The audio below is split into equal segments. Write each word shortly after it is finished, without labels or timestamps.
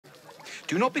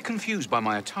Do not be confused by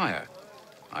my attire.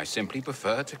 I simply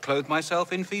prefer to clothe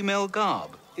myself in female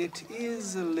garb. It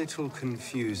is a little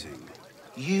confusing.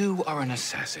 You are an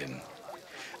assassin.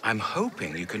 I'm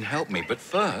hoping you can help me, but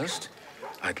first,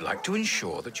 I'd like to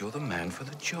ensure that you're the man for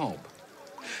the job.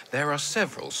 There are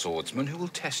several swordsmen who will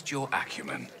test your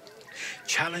acumen.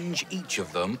 Challenge each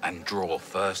of them and draw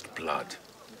first blood.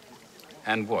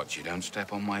 And watch you don't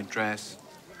step on my dress.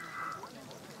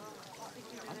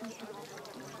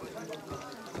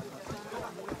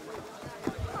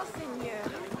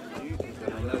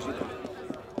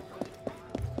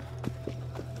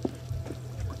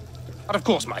 But of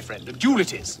course, my friend, a duel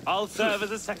it is. I'll serve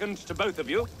as a second to both of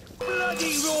you.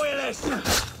 Bloody royalists!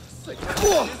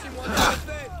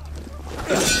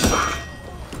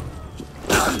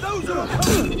 Those are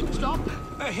stop!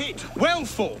 A hit. Well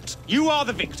fought. You are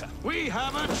the victor. We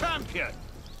have a champion!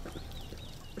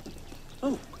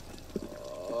 Oh.